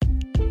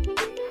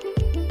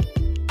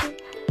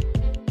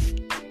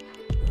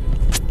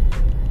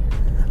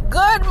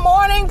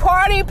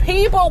party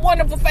people,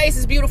 wonderful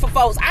faces, beautiful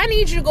folks. I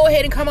need you to go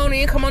ahead and come on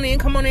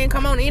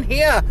in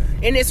here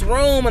in this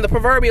room in the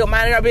proverbial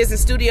Minding Our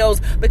Business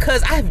Studios,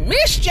 because I've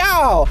missed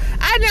y'all.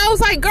 I know, I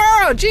was like,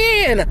 girl,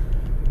 Jen,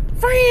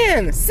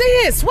 friend,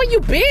 sis, where you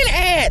been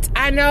at?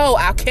 I know,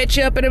 I'll catch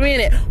you up in a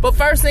minute. But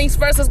first things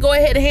first, let's go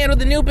ahead and handle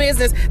the new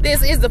business.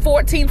 This is the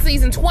 14th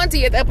season,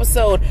 20th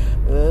episode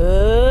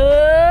of...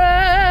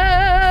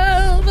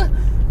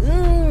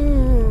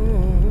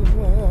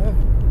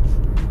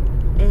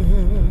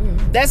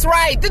 That's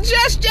right, the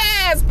Just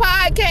Jazz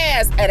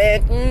podcast.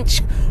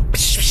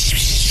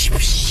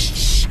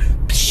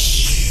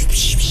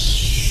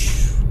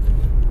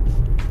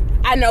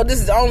 I know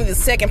this is only the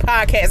second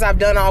podcast I've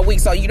done all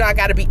week, so you know I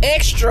gotta be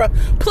extra.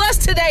 Plus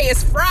today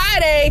is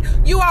Friday.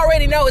 You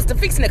already know it's the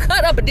Fixing to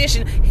Cut Up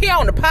edition here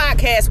on the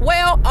podcast.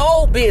 Well,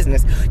 old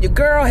business. Your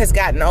girl has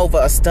gotten over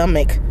a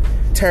stomach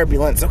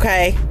turbulence,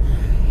 okay?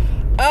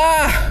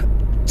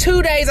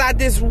 2 days out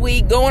this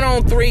week, going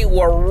on 3,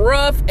 were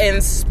rough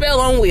and spell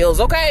on wheels,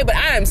 okay? But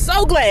I am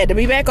so glad to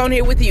be back on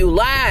here with you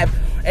live,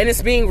 and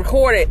it's being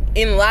recorded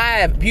in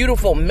live,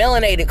 beautiful,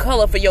 melanated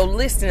color for your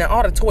listening and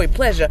auditory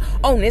pleasure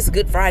on this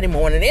Good Friday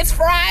morning. It's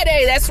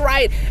Friday, that's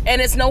right, and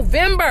it's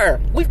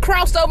November. We've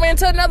crossed over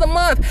into another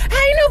month.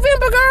 Hey,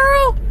 November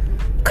girl,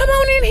 come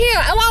on in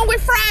here along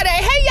with Friday.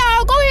 Hey,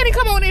 y'all, go ahead and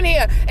come on in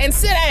here and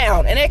sit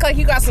down and act like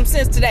you got some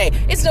sense today.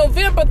 It's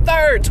November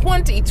 3rd,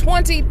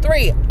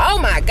 2023. Oh,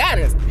 my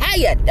goodness. How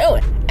you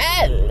doing?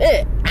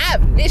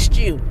 I've missed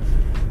you.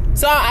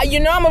 So, you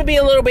know, I'm going to be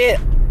a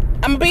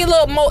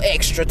little more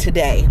extra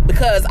today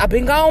because I've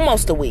been gone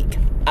most of the week.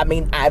 I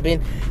mean, I've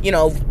been,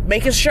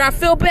 making sure I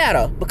feel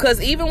better,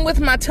 because even with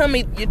my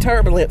tummy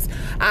turbulence,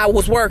 I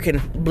was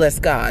working, bless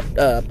God,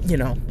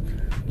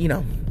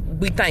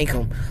 we thank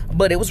him,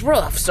 but it was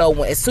rough.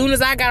 So as soon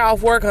as I got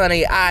off work,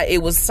 honey,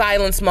 it was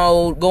silence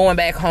mode, going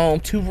back home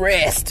to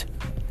rest.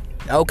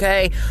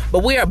 Okay,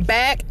 but we are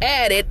back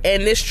at it,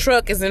 and this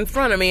truck is in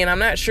front of me, and I'm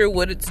not sure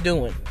what it's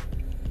doing.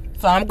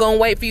 So I'm gonna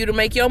wait for you to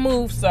make your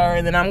move, sir,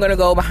 and then I'm gonna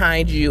go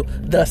behind you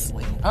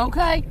thusly.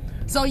 Okay.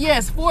 So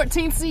yes,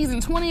 14th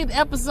season, 20th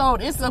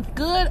episode. It's a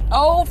good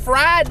old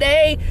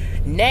Friday,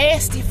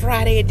 nasty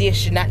Friday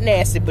edition. Not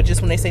nasty, but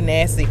just when they say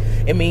nasty,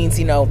 it means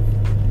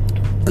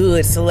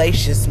good,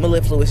 salacious,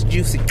 mellifluous,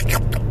 juicy,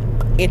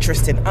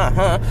 interesting,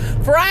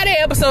 Friday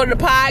episode of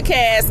the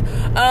podcast,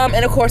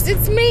 and of course,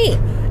 it's me.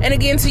 And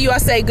again, to you, I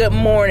say good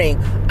morning.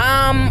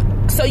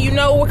 So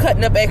we're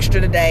cutting up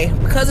extra today,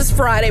 because it's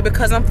Friday,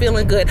 because I'm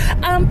feeling good.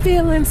 I'm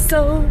feeling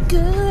so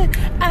good,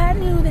 I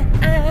knew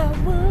that I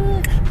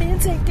would. Been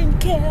taking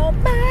care of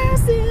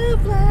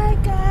myself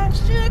like I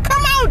should.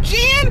 Come on,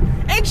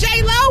 Jen and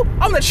J-Lo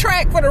on the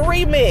track for the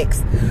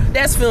remix.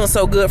 That's Feeling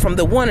So Good from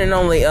the one and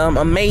only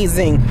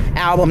amazing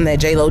album that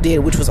J-Lo did,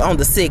 which was on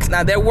the 6th.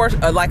 Now, there were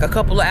like a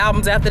couple of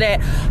albums after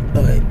that,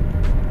 but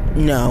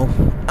no.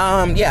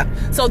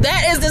 So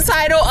that is the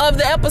title of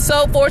the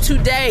episode for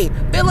today.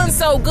 Feeling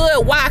so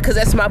good. Why? Because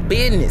that's my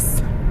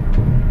business.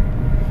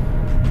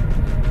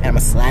 And I'm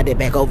going to slide it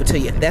back over to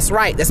you. That's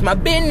right. That's my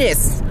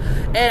business.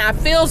 And I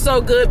feel so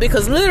good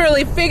because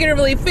literally,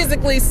 figuratively,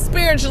 physically,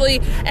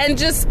 spiritually, and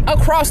just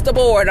across the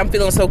board, I'm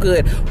feeling so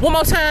good. One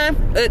more time.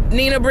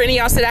 Nina, Brittany,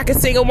 y'all said I could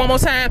sing it one more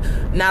time.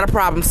 Not a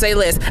problem. Say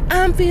less.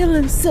 I'm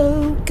feeling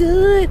so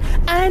good,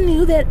 I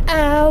knew that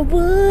I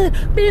would.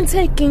 Been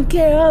taking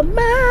care of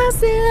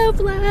myself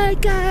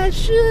like I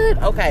should.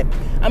 Okay,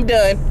 I'm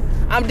done.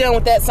 I'm done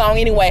with that song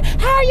anyway.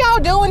 How are y'all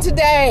doing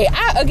today?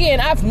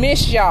 I've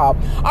missed y'all.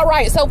 All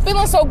right, so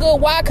feeling so good.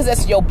 Why? Because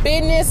that's your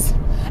business,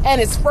 and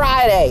it's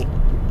Friday.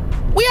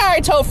 We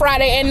already told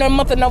Friday and the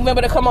month of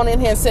November to come on in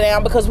here and sit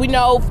down, because we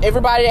know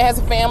everybody that has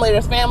a family,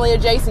 there's family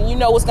adjacent, you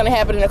know what's going to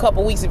happen in a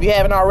couple weeks if you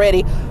haven't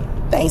already.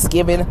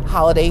 Thanksgiving,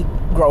 holiday,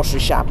 grocery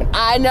shopping.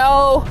 I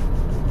know,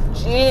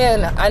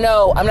 Jen, I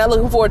know. I'm not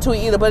looking forward to it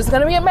either, but it's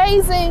going to be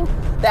amazing.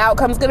 The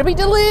outcome's going to be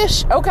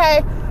delish,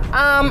 okay?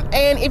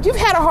 And if you've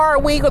had a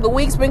hard week, or the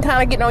week's been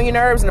kind of getting on your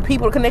nerves, and the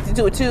people are connected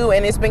to it too,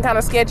 and it's been kind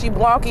of sketchy,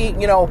 blocky,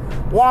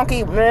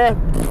 wonky,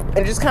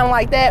 and just kind of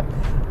like that,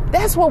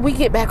 that's where we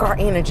get back our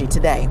energy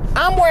today.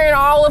 I'm wearing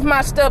all of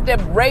my stuff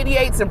that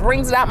radiates and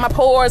brings it out my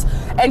pores,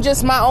 and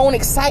just my own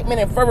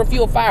excitement and fervor,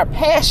 fuel, fire,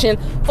 passion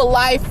for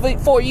life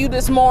for you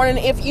this morning.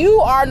 If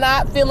you are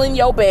not feeling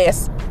your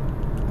best,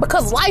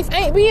 because life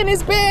ain't being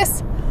its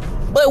best,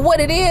 but what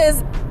it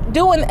is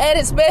doing at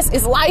its best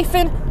is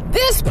lifing,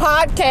 this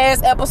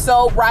podcast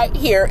episode right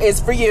here is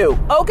for you,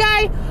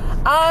 okay?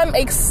 I'm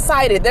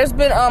excited. There's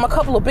been a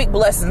couple of big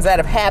blessings that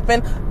have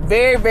happened.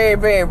 Very, very,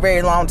 very,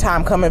 very long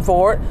time coming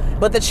forward.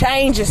 But the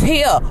change is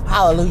here.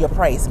 Hallelujah.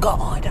 Praise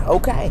God.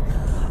 Okay.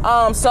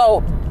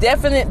 So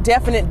definite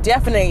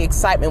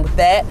excitement with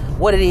that.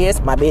 What it is,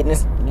 my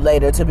business,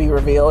 later to be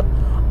revealed.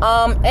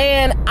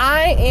 And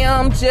I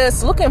am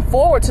just looking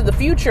forward to the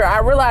future. I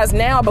realize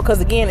now,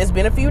 because again, it's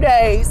been a few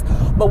days,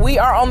 but we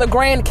are on the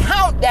grand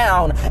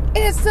countdown.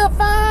 It's the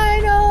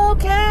final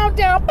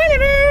countdown.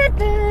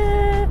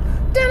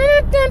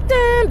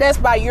 That's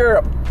by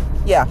Europe.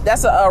 Yeah,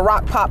 that's a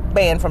rock pop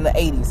band from the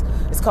 80s.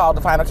 It's called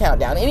The Final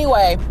Countdown.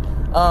 Anyway,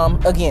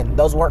 Again,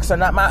 those works are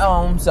not my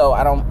own, so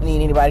I don't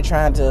need anybody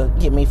trying to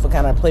get me for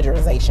kind of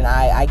plagiarization.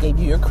 I gave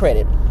you your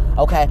credit,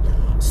 okay?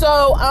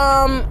 So,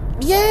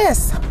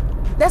 yes,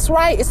 that's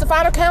right. It's the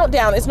final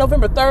countdown. It's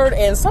November 3rd,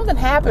 and something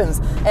happens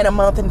in a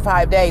month and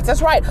 5 days.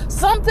 That's right.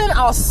 Something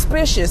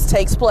auspicious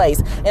takes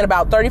place in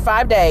about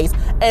 35 days,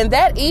 and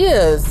that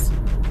is,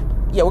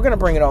 yeah, we're going to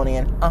bring it on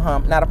in.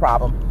 Not a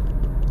problem.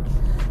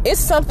 It's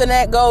something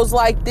that goes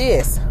like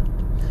this.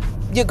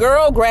 Your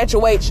girl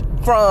graduates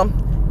from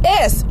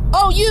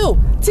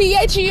SOUTHERN,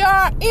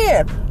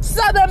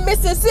 Southern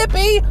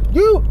Mississippi,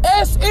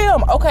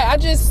 USM. Okay,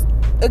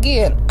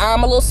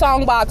 I'm a little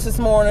song box this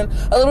morning,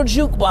 a little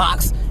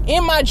jukebox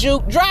in my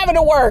juke, driving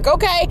to work,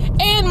 okay,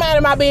 and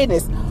minding my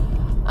business.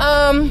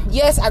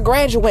 Yes, I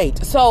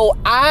graduate. So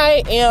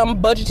I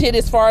am budgeted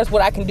as far as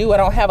what I can do. I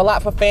don't have a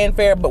lot for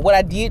fanfare, but what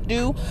I did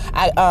do,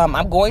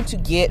 I'm going to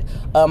get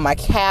my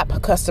cap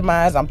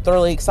customized. I'm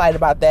thoroughly excited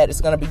about that.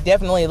 It's going to be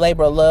definitely a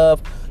labor of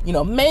love.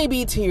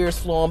 Maybe tears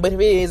flowing, but if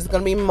it is, it's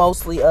going to be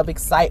mostly of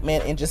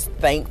excitement and just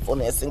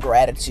thankfulness and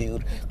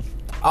gratitude.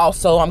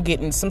 Also, I'm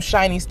getting some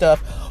shiny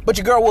stuff, but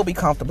your girl will be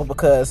comfortable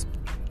because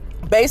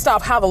based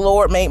off how the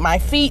Lord made my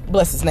feet,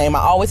 bless his name, I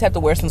always have to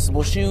wear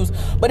sensible shoes.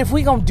 But if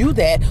we gonna do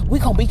that, we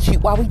gonna be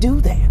cute while we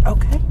do that,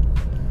 okay?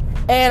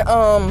 And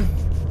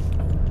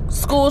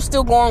school's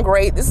still going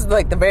great. This is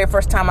like the very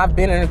first time I've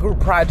been in a group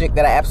project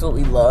that I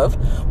absolutely love.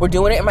 We're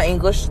doing it in my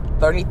English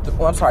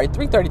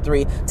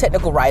 333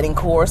 technical writing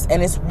course,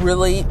 and it's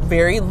really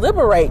very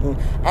liberating,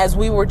 as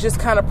we were just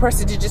kind of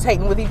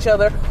prestidigitating with each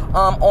other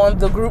on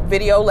the group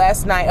video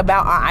last night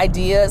about our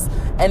ideas,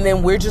 and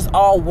then we're just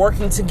all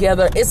working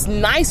together. It's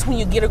nice when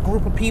you get a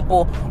group of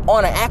people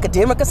on an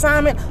academic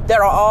assignment that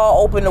are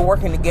all open to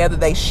working together.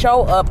 They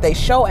show up, they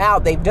show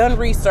out, they've done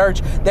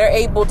research, they're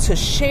able to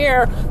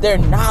share their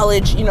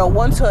knowledge,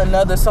 one to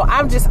another. So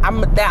I'm a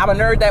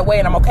nerd that way,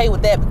 and I'm okay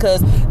with that,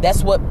 because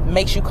that's what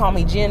makes you call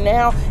me Jen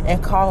now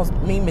and calls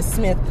me Miss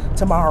Smith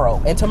tomorrow.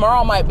 And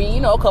tomorrow might be,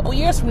 a couple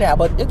years from now,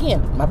 but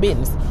again, my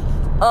business.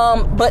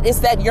 But it's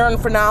that yearning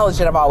for knowledge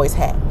that I've always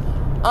had.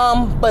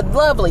 But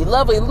lovely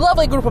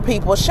group of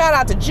people. Shout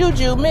out to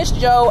Juju, Miss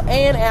Joe,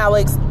 and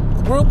Alex,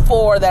 group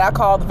 4 that I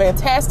call the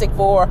Fantastic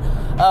Four,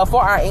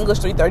 for our English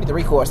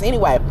 333 course.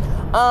 Anyway,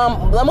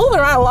 moving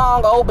right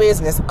along, old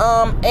business.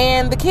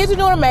 And the kids are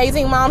doing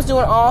amazing. Mom's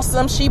doing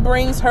awesome. She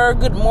brings her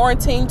good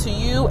morning to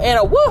you and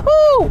a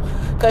woohoo,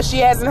 because she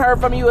hasn't heard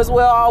from you as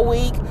well all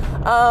week.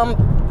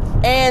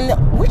 And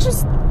we're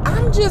just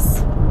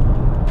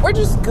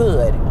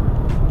good.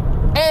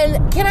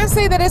 And can I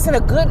say that it's in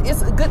a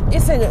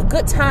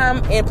good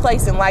time and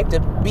place in life to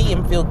be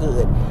and feel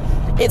good.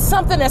 It's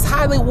something that's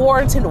highly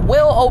warranted,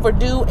 well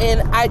overdue,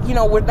 and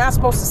we're not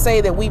supposed to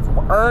say that we've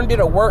earned it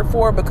or worked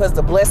for it, because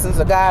the blessings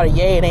of God are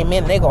yea and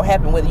amen, and they're gonna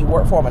happen whether you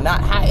work for them or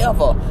not.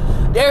 However,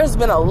 there's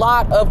been a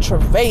lot of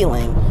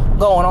travailing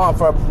going on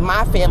for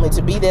my family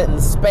to be there in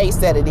the space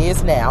that it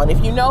is now. And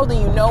if you know,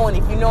 then you know, and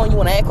if you know and you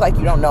want to act like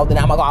you don't know, then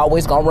I'm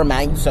always gonna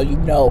remind you so you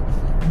know,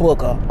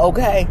 booger,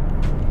 okay?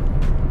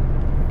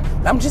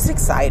 I'm just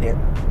excited,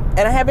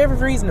 and I have every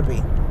reason to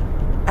be.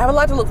 I have a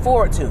lot to look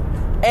forward to.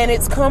 And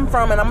it's come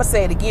from, and I'm going to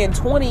say it again,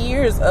 20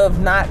 years of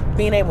not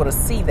being able to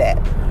see that,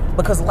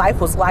 because life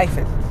was life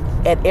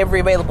at every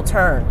available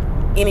turn,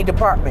 any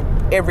department,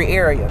 every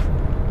area.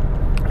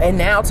 And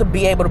now to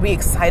be able to be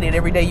excited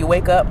every day you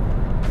wake up,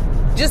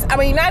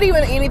 not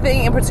even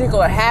anything in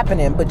particular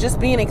happening, but just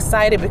being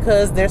excited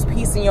because there's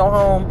peace in your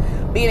home,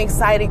 being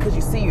excited because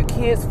you see your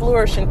kids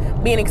flourishing,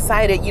 being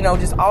excited,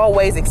 just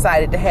always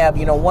excited to have,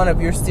 one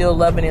of your still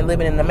loving and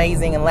living and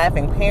amazing and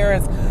laughing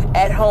parents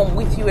at home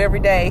with you every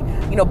day,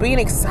 being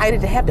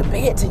excited to have the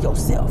bed to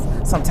yourself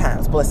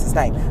sometimes, bless his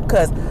name,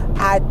 because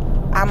I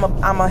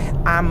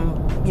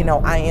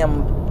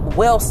am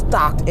well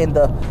stocked in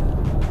the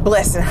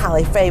blessed and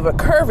highly favored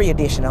curvy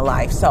edition of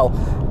life, so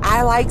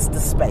I likes the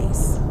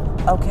space.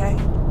 Okay,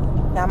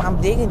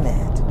 I'm digging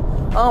that.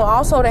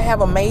 Also to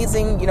have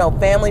amazing,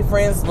 family,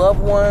 friends,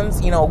 loved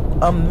ones,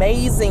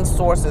 amazing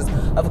sources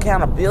of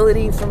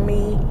accountability for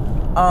me,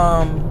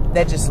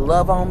 that just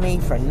love on me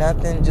for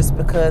nothing, just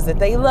because that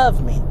they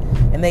love me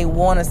and they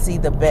want to see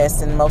the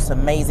best and most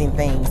amazing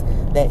things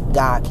that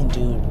God can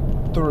do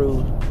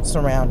through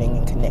surrounding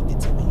and connected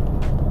to me.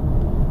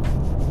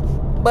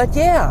 But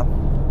yeah,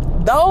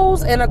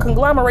 those and a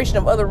conglomeration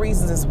of other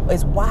reasons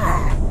is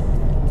why.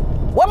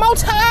 One more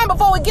time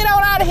before we get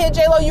on out of here,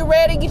 J-Lo. You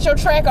ready? Get your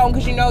track on,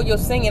 because your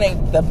singing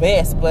ain't the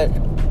best, but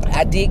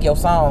I dig your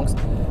songs.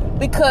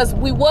 Because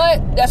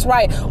that's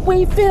right.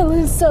 We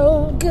feeling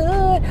so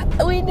good.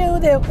 We knew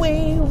that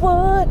we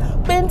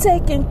would. Been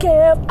taking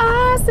care of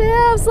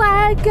ourselves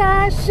like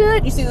I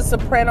should. You see the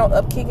soprano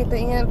upkick at the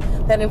end?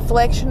 That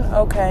inflection?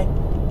 Okay.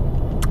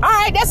 All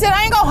right, that's it.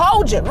 I ain't gonna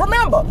hold you.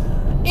 Remember,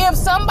 if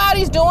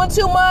somebody's doing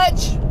too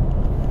much,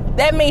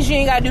 that means you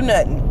ain't gotta do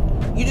nothing.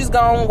 You just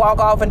gonna walk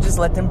off and just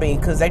let them be,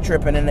 because they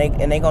tripping and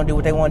they gonna do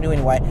what they want to do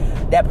anyway.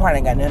 That part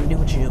ain't got nothing to do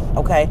with you,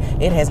 okay?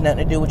 It has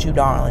nothing to do with you,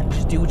 darling.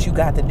 Just do what you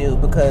got to do,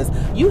 because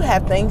you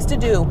have things to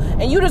do,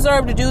 and you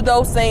deserve to do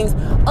those things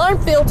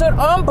unfiltered,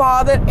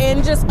 unbothered,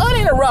 and just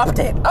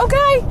uninterrupted,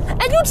 okay?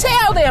 And you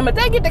tell them, if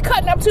they get to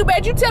cutting up too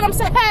bad, you tell them,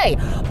 say, hey,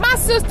 my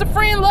sister,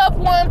 friend, loved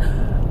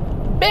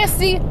one,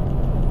 Bessie,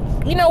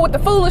 you know, with the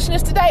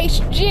foolishness today,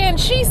 Jen,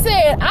 she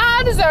said,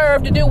 I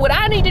deserve to do what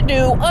I need to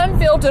do,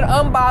 unfiltered,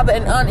 unbothered,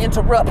 and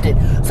uninterrupted.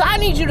 So I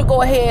need you to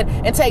go ahead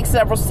and take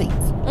several seats,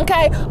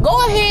 okay?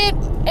 Go ahead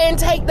and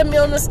take the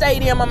Milner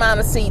Stadium amount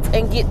of seats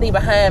and get thee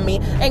behind me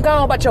and go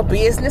on about your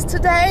business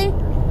today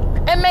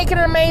and make it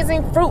an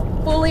amazing,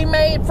 fruitfully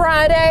made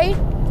Friday,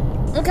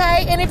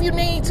 okay? And if you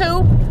need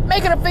to,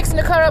 make it a fixing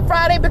to cut up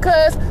Friday,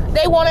 because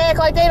they want to act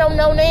like they don't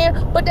know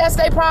nan, but that's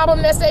their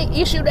problem, that's their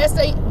issue, that's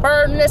their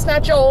burden, that's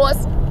not yours.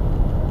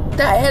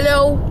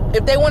 Hello?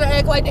 If they want to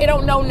act like they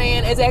don't know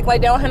nan, it's act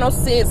like they don't have no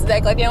sense,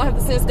 act like they don't have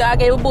the sense God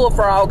gave a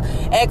bullfrog,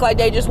 act like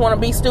they just want to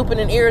be stupid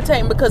and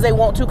irritating because they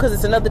want to, because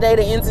it's another day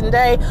that ends in the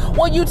day.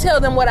 Well, you tell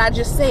them what I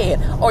just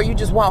said, or you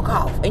just walk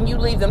off and you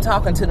leave them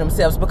talking to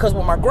themselves, because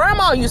what my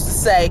grandma used to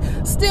say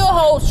still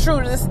holds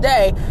true to this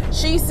day.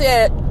 She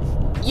said,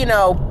 you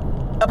know,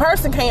 a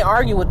person can't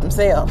argue with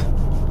themselves.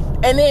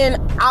 And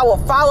then I will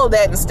follow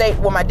that and state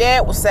what my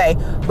dad would say,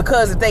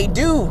 because if they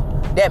do,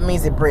 that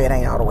means that bread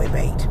ain't all the way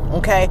baked,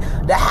 okay?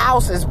 The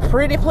house is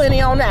pretty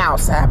plenty on the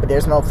outside, but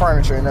there's no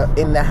furniture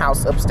in the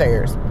house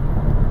upstairs,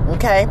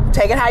 okay?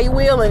 Take it how you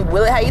will, and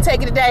will it how you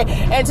take it today.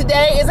 And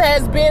today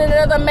has been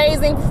another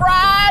amazing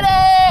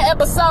Friday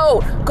episode,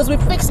 because we're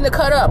fixing to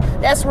cut up.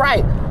 That's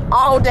right,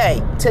 all day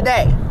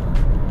today.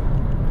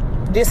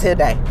 This here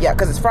day, yeah,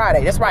 because it's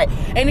Friday. That's right.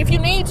 And if you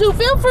need to,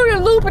 feel free to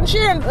loop and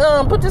share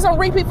and put this on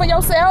repeat for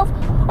yourself,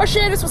 or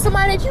share this with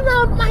somebody that you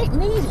know might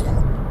need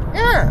it.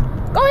 Yeah.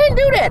 Go ahead and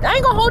do that. I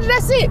ain't gonna hold you.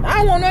 That's it. I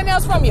don't want nothing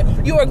else from you.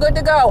 You are good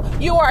to go.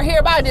 You are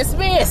hereby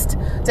dismissed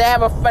to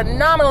have a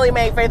phenomenally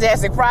made,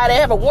 fantastic Friday.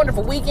 Have a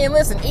wonderful weekend.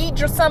 Listen, eat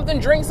your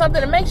something, drink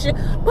something that makes you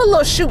put a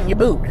little shoot in your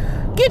boot.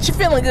 Get you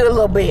feeling good a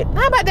little bit.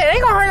 How about that?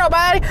 Ain't gonna hurt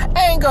nobody.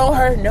 Ain't gonna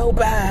hurt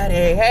nobody.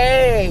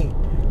 Hey,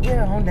 get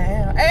on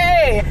down.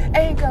 Hey,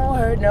 ain't gonna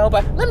hurt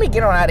nobody. Let me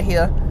get on out of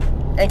here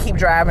and keep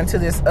driving to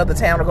this other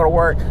town to go to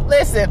work.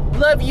 Listen,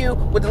 love you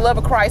with the love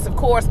of Christ, of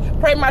course.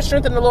 Pray my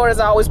strength in the Lord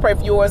as I always pray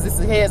for yours. This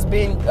has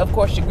been, of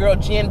course, your girl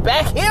Jen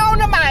back here on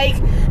the mic.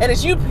 And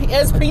it's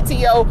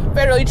USPTO,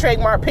 federally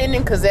trademark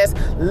pending, because that's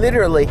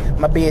literally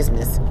my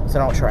business. So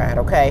don't try it,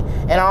 okay?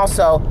 And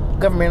also,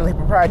 governmentally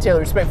proprietary,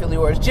 respectfully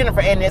yours,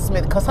 Jennifer Annette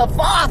Smith, because her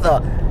father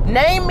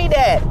named me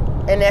that.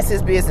 And that's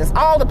his business.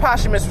 All the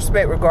posthumous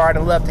respect, regard,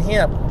 and love to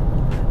him.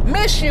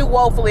 Miss you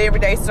woefully every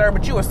day, sir,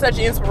 but you are such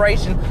an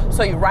inspiration,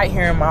 so you're right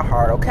here in my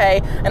heart,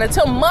 okay? And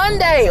until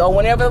Monday, or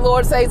whenever the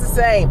Lord says the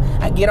same,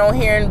 I get on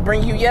here and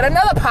bring you yet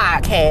another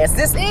podcast.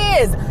 This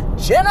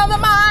is Jen on the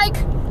mic,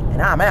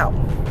 and I'm out.